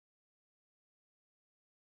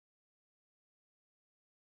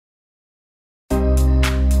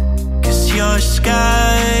you're a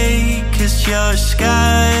sky, 'cause you're a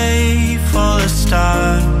sky full of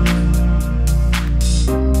stars.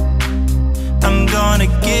 I'm gonna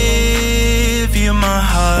give you my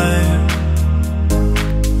heart.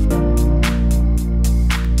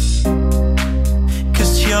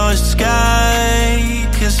 'Cause you're a sky,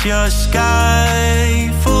 'cause you're a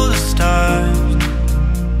sky full of stars.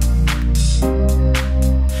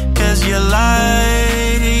 'Cause you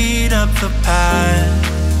light up the path.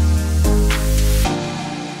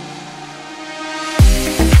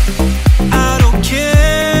 I don't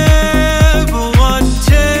care but what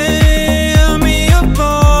tear me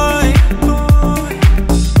apart.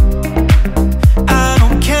 I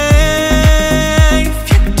don't care if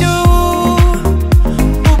you do.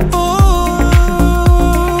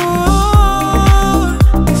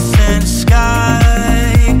 Cause in the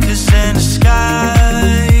sky, 'cause in the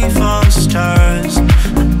sky from the stars,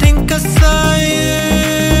 I think I saw you.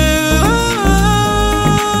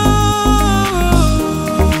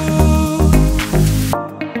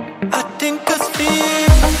 I think I see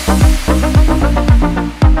you.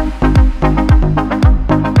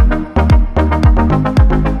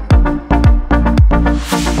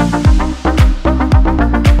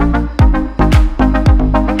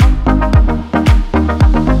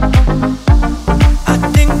 I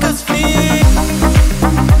think I see you.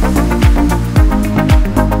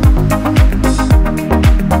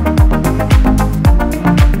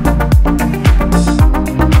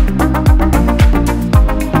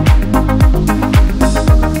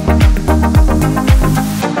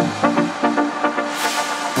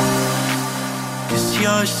 Cause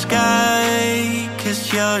you're a sky, 'cause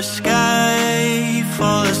you're a sky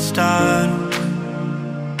full of stars.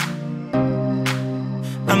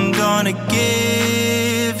 I'm gonna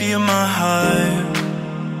give you my heart.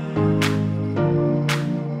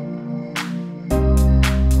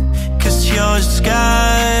 'Cause you're a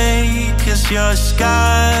sky, 'cause you're a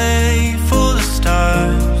sky full of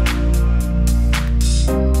stars.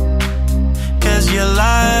 'Cause you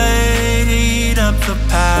light up the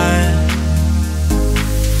path.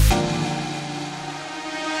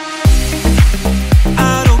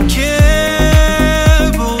 I don't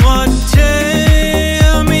care but what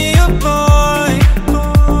tear me apart.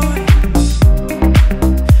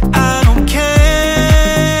 I don't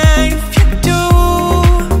care if you do.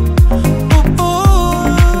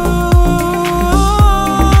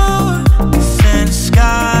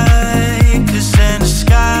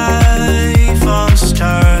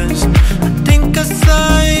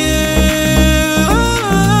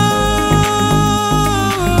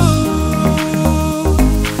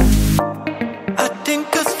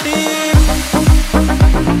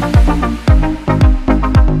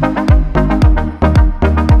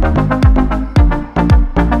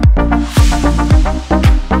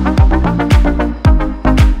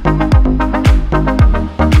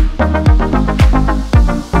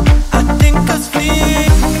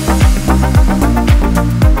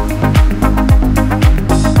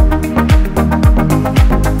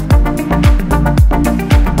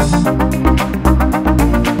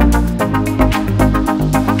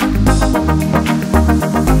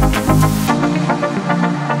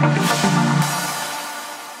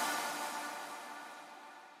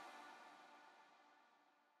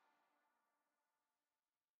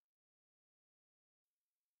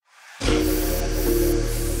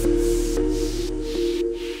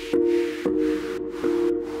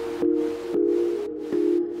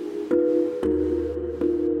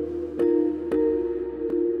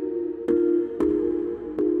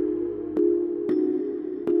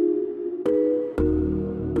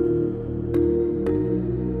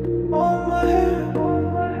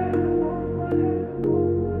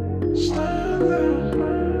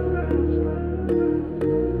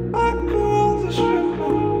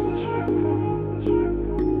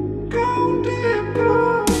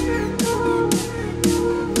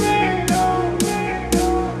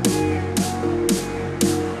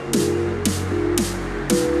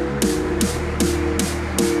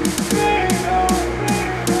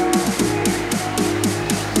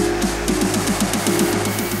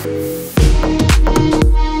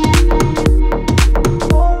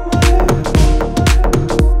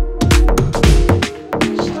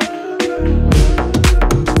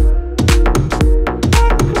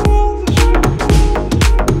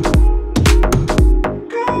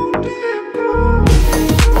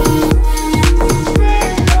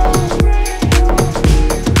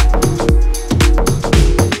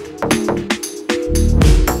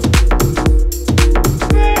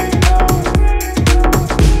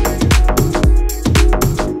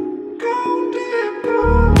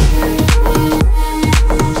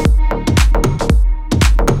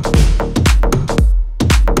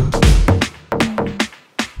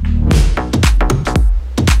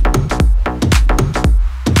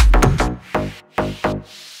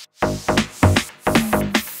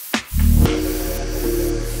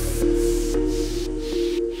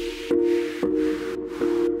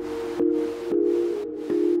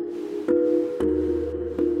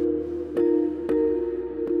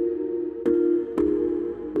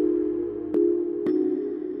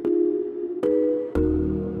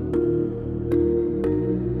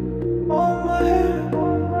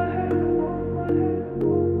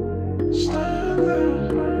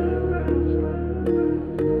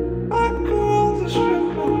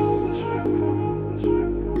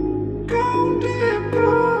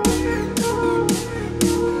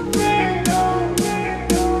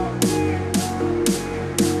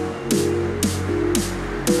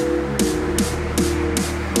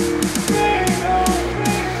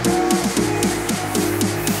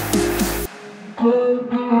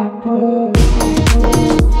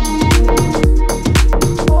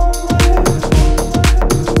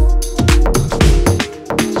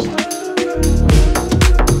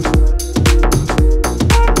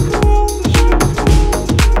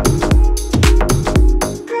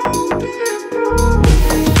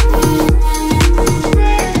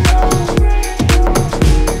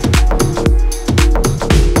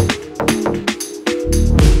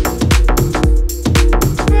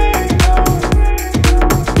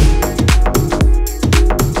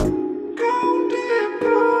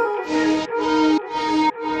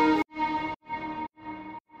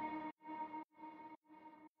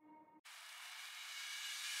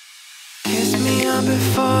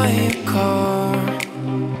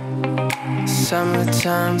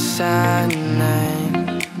 summertime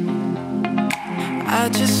sadness. I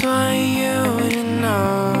just want you to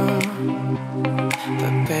know,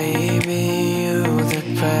 but baby, you the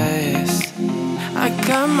best. I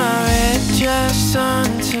got my red dress on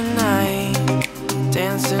tonight,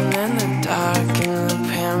 dancing in the dark in the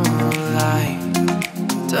pale moonlight.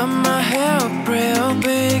 Done my hair up real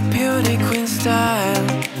big, beauty queen style,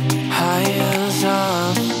 high heels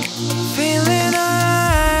off, feeling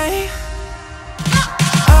alright.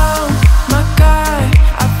 Oh my God,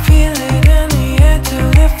 I feel it in the air,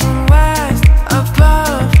 2 different ways.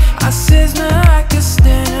 Above, I sizzle like a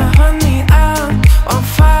snare, honey, out on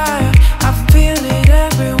fire. I feel it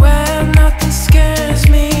everywhere, nothing scares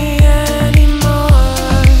me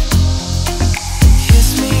anymore. Kiss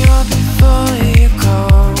me up before you go.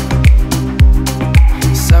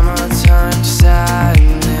 Summertime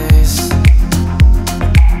sadness.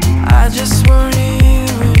 I just want you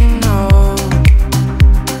to know,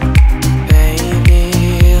 baby,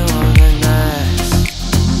 you're the best.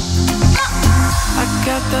 I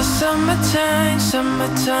got the summertime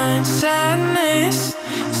sadness.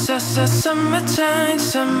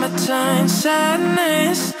 Summertime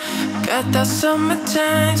sadness. Got that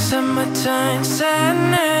summertime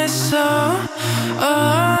sadness. Oh.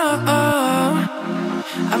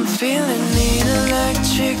 I'm feeling neat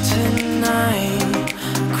electric tonight,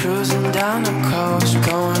 cruising down the coast,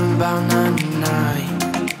 going about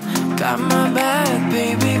 99. Got my bad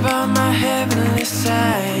baby by my heavenly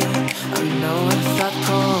side. I know if I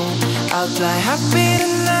go, I'll die happy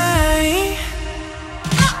tonight.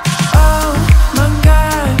 Oh my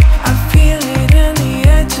God, I feel it in the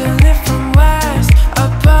air, 2 different ways.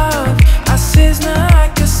 Above, I sizzle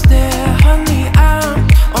like a snare, honey, out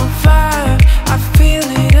on fire. I feel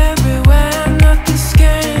it everywhere, nothing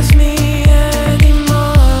scares me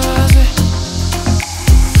anymore.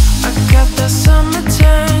 I got that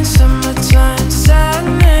summertime sadness.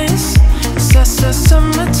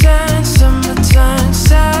 Summertime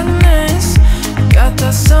sadness. Got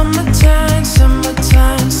that summertime sadness.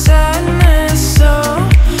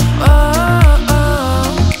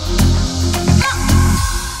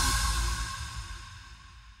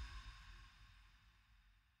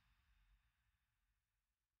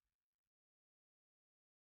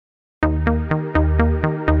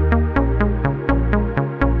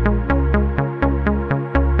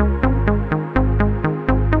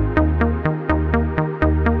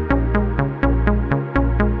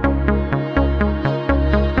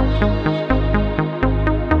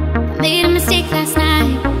 Made a mistake last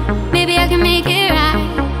night, maybe I can make it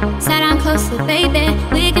right. Sat down closer, baby,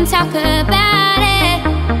 we can talk about it.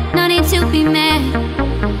 No need to be mad,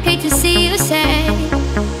 hate to see you sad.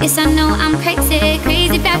 Yes, I know I'm crazy,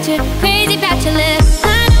 crazy about your lips.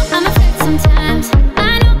 I know I'm a flirt sometimes,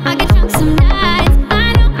 I know I get drunk some nights,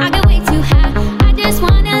 I know I get way too high, I just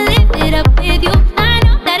wanna live it up with you. I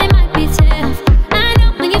know that it might be tough, I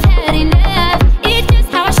know when you've had enough, it's just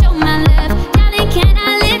how I show my love. Darling, can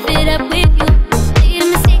I live it up with you? Made a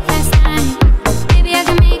mistake last night, maybe I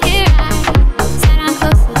can make it right. Sat down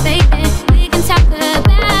closer, baby, we can talk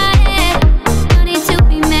about it. No need to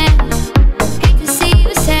be mad, hate to see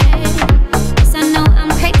you sad. Yes, I know I'm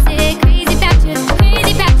crazy, crazy about your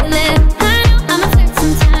lips. I know I'm a flirt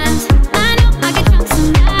sometimes, I know I get drunk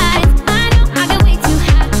some nights, I know I get way too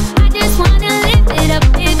high, I just wanna live it up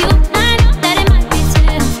with you. I know that it might be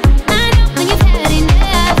tough, I know when you've had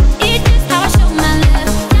enough, it's just how I show my love.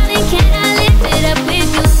 Darling, can I live it up with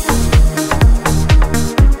you?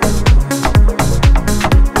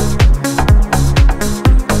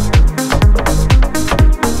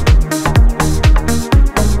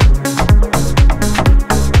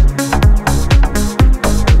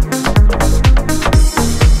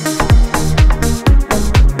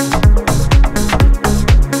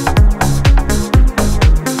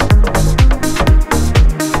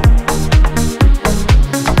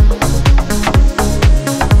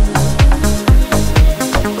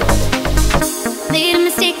 Made a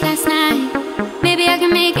mistake last night, maybe I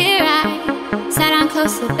can make it right. Sat down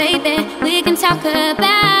closer, baby, we can talk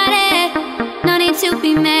about it. No need to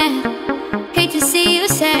be mad, hate to see you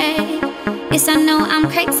sad. Yes, I know I'm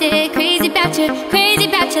crazy, crazy about your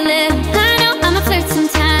lips. I know I'm a flirt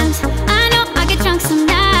sometimes, I know I get drunk some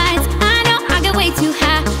nights, I know I get way too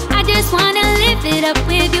high, I just wanna live it up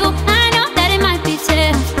with you. I know that it might be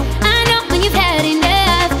tough, I know when you've had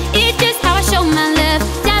enough, it's just how I show my love.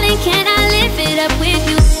 Darling, can I live it up with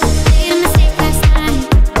you? Made a mistake last night,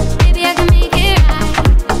 maybe I can make it right.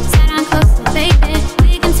 Sat down closer, baby,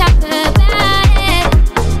 we can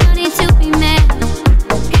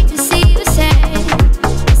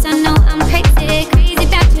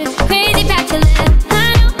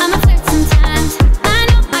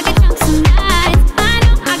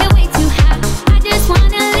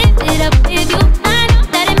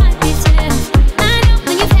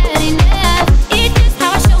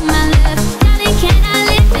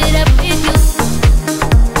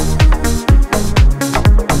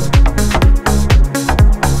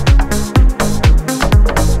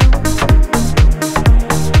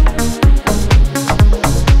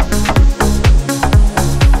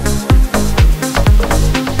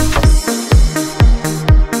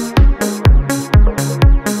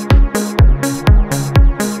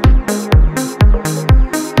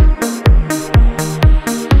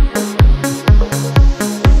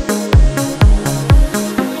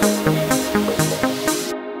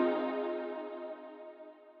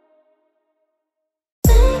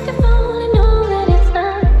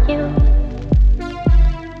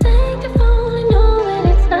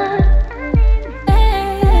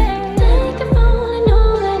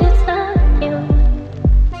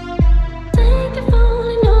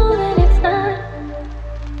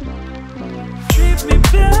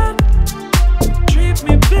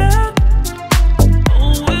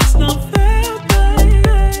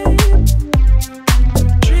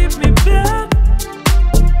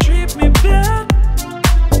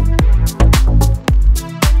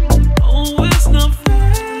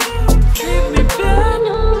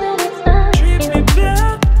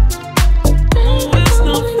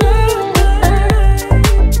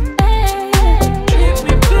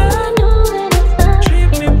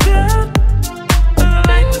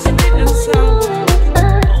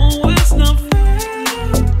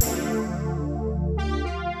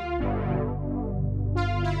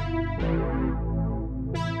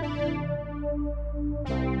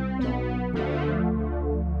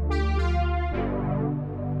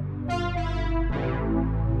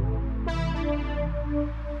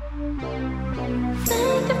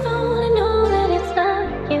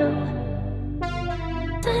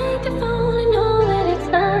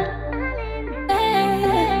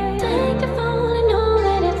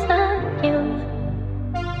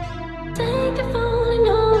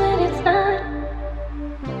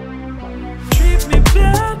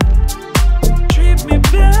baby.